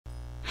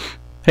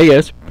Hey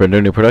guys,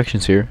 Brendo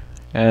Productions here,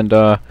 and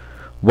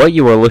what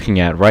you are looking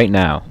at right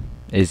now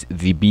is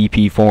the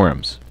BP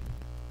forums.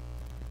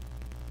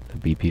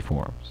 The BP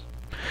forums.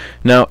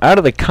 Now, out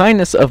of the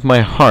kindness of my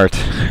heart,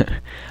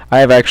 I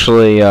have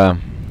actually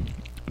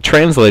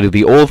translated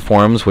the old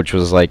forums, which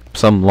was like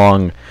some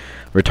long,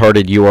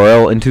 retarded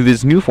URL, into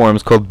these new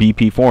forums called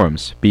BP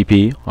forums.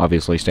 BP,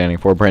 obviously standing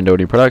for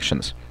Brando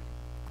Productions.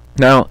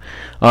 Now,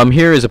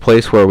 here is a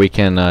place where we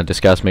can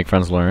discuss, make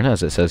friends, learn,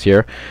 as it says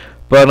here.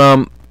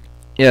 But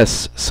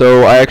yes,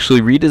 so I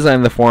actually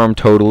redesigned the forum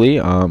totally,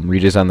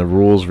 redesigned the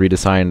rules,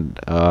 redesigned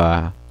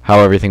how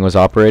everything was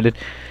operated,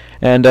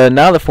 and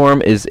now the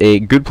forum is a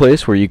good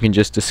place where you can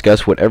just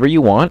discuss whatever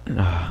you want,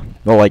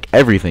 well, like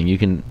everything. You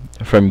can,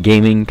 from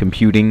gaming,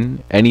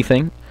 computing,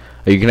 anything.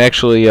 You can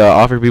actually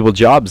offer people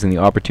jobs in the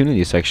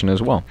opportunity section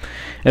as well.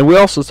 And we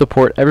also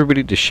support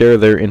everybody to share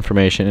their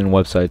information in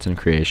websites and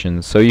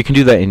creations, so you can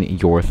do that in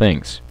your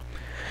things.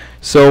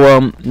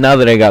 So now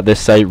that I got this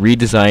site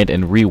redesigned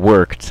and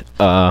reworked,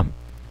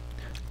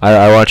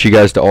 I want you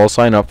guys to all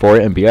sign up for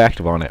it and be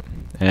active on it.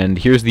 And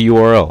here's the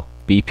URL,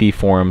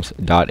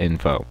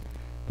 bpforums.info.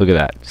 Look at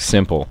that,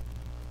 simple,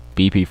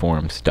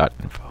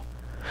 bpforums.info.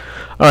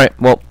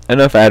 Alright, well,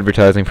 enough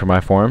advertising for my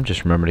forum.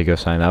 Just remember to go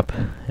sign up.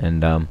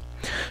 And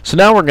so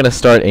now we're going to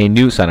start a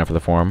new sign up for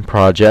the forum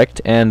project.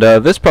 And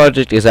this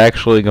project is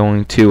actually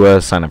going to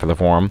sign up for the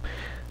forum.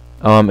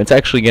 It's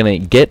actually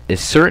going to get a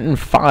certain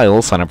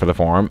file, sign up for the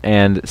forum,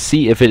 and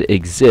see if it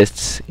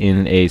exists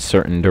in a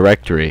certain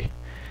directory.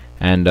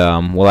 And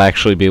we'll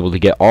actually be able to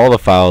get all the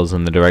files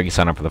in the directory,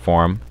 sign up for the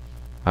forum.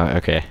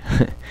 Okay.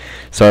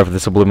 Sorry for the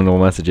subliminal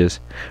messages.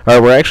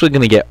 Alright, we're actually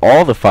going to get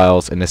all the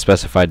files in a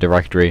specified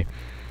directory.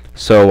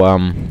 So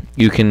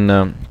you can,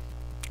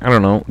 I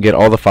don't know, get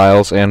all the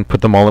files and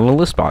put them all in a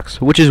list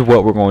box, which is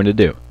what we're going to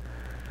do.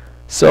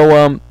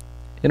 So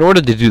in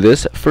order to do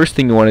this, first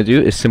thing you want to do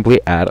is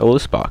simply add a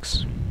list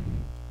box.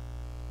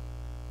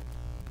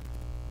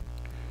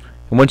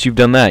 And once you've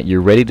done that,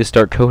 you're ready to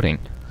start coding.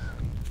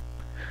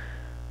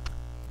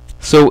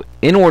 So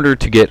in order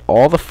to get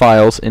all the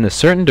files in a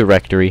certain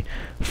directory,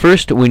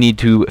 first we need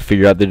to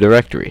figure out the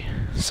directory.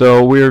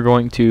 So we are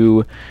going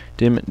to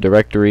dim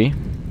directory,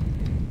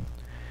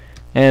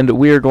 and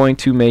we are going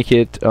to make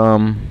it,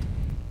 I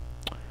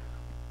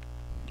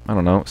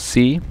don't know,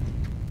 C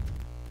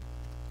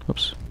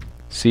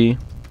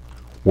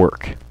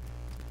work.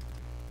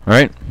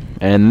 Alright,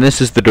 and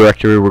this is the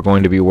directory we're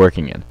going to be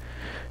working in.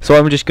 So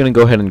I'm just going to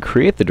go ahead and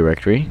create the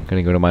directory. I'm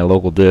going to go to my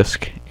local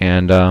disk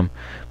and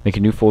make a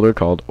new folder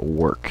called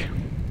work.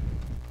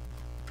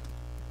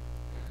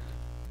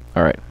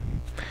 Alright,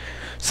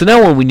 so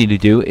now what we need to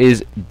do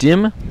is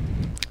dim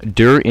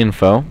dir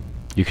info,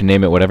 you can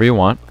name it whatever you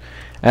want,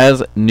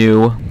 as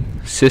new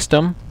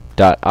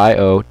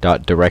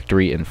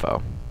system.io.directory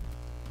info.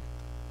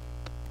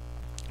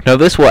 Now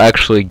this will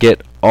actually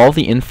get all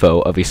the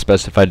info of a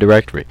specified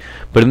directory,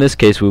 but in this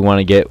case we want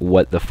to get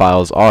what the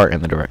files are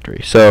in the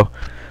directory. So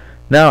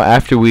now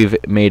after we've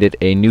made it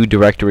a new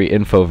directory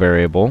info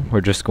variable,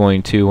 we're just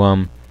going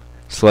to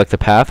select the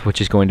path,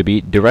 which is going to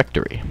be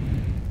directory.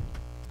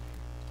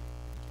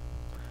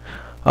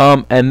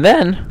 And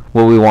then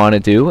what we want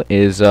to do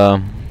is let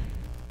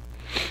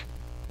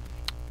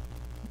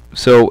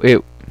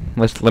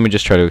me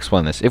just try to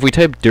explain this. If we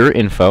type dir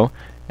info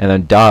and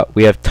then dot,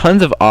 we have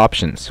tons of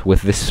options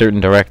with this certain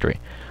directory.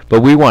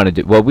 But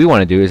what we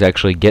want to do is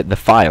actually get the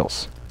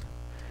files.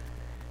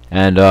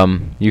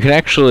 And you can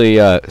actually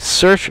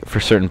search for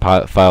certain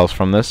files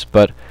from this,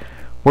 but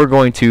we're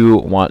going to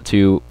want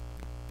to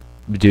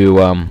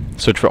do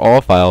search for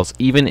all files,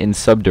 even in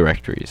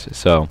subdirectories.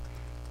 So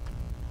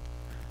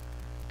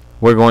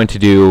we're going to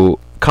do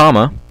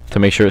comma to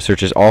make sure it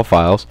searches all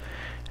files,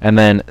 and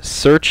then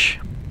search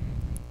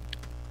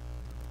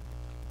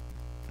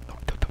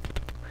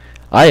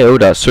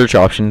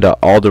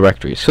io.searchOption.all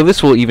directories. So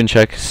this will even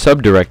check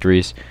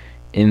subdirectories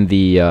in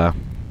the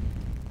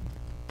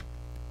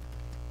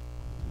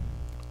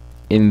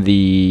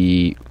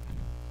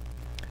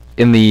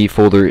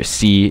folder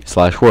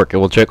C/work. It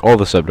will check all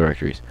the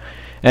subdirectories.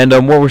 And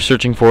what we're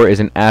searching for is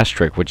an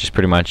asterisk, which is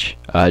pretty much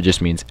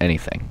just means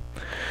anything.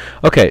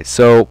 Okay,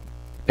 so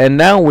and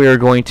now we are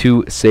going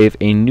to save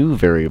a new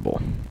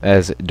variable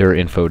as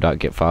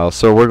dirinfo.getFiles.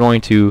 So we're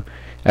going to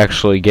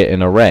actually get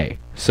an array.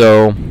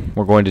 So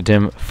we're going to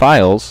dim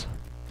files,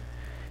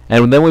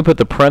 and then we put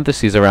the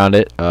parentheses around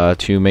it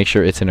to make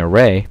sure it's an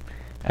array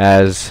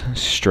as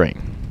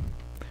string,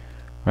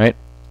 right?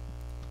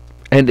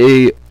 And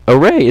a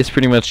array is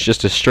pretty much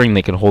just a string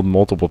that can hold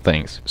multiple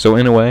things. So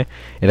in a way,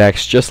 it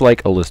acts just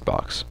like a list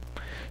box.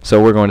 So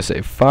we're going to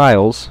say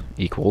files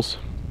equals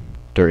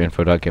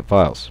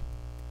dirinfo.getFiles.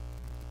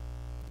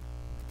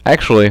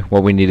 Actually,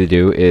 what we need to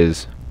do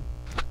is,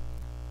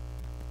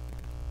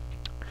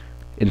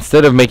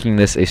 instead of making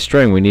this a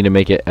string, we need to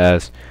make it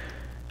as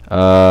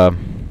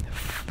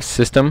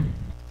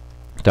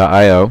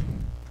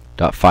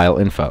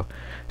system.io.fileinfo.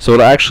 So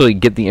it'll actually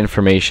get the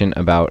information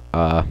about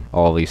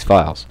all these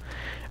files.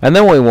 And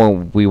then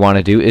what we want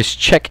to do is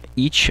check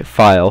each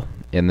file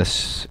in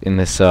this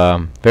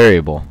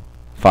variable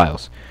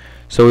files.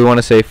 So we want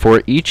to say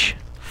for each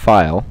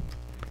file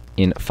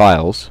in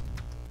files,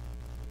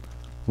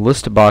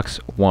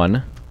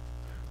 listbox1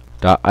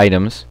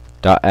 .items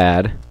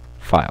 .add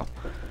file.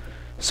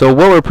 So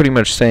what we're pretty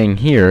much saying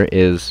here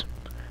is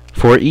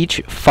for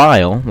each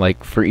file,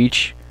 like for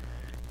each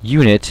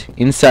unit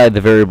inside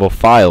the variable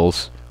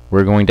files,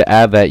 we're going to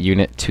add that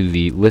unit to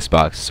the list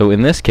box. So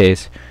in this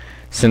case,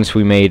 since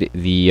we made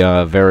the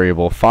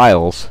variable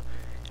files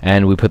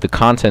and we put the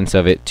contents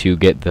of it to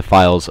get the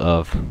files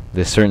of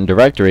this certain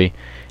directory,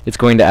 it's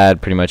going to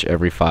add pretty much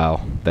every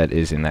file that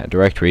is in that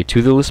directory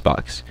to the list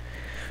box.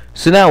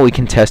 So now we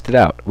can test it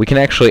out. We can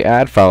actually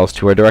add files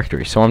to our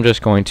directory. So I'm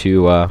just going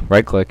to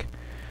right click,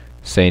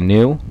 say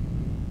new,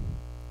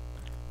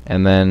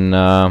 and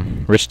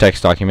then rich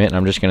text document, and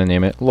I'm just going to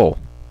name it lol.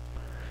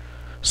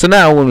 So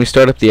now when we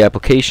start up the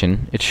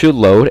application, it should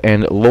load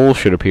and lol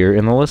should appear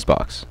in the list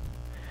box.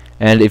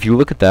 And if you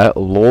look at that,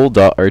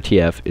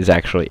 lol.rtf is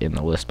actually in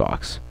the list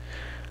box.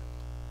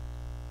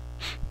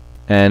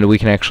 And we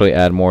can actually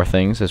add more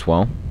things as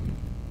well.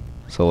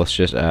 So let's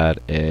just add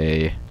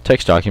a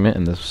text document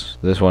in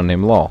this one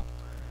named lol.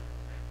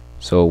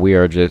 So we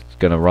are just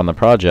going to run the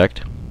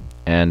project,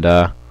 and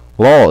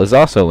lol is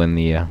also in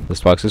the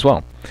list box as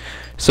well.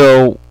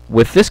 So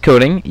with this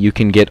coding, you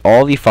can get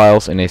all the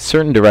files in a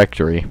certain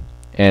directory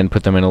and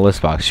put them in a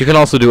list box. You can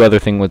also do other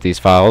things with these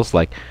files,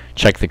 like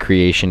check the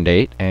creation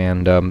date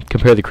and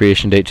compare the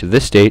creation date to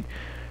this date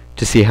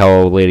to see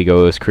how long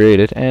ago it was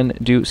created, and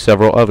do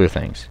several other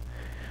things.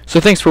 So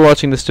thanks for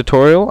watching this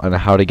tutorial on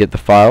how to get the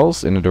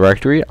files in a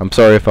directory. I'm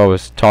sorry if I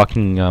was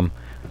talking a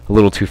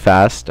little too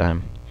fast.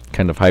 I'm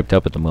kind of hyped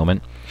up at the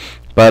moment.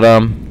 But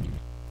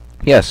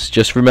yes,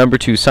 just remember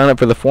to sign up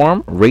for the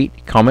forum,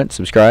 rate, comment,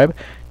 subscribe,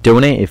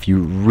 donate if you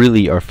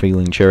really are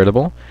feeling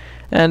charitable,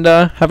 and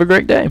have a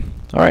great day.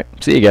 Alright,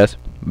 see you guys.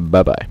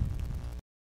 Bye-bye.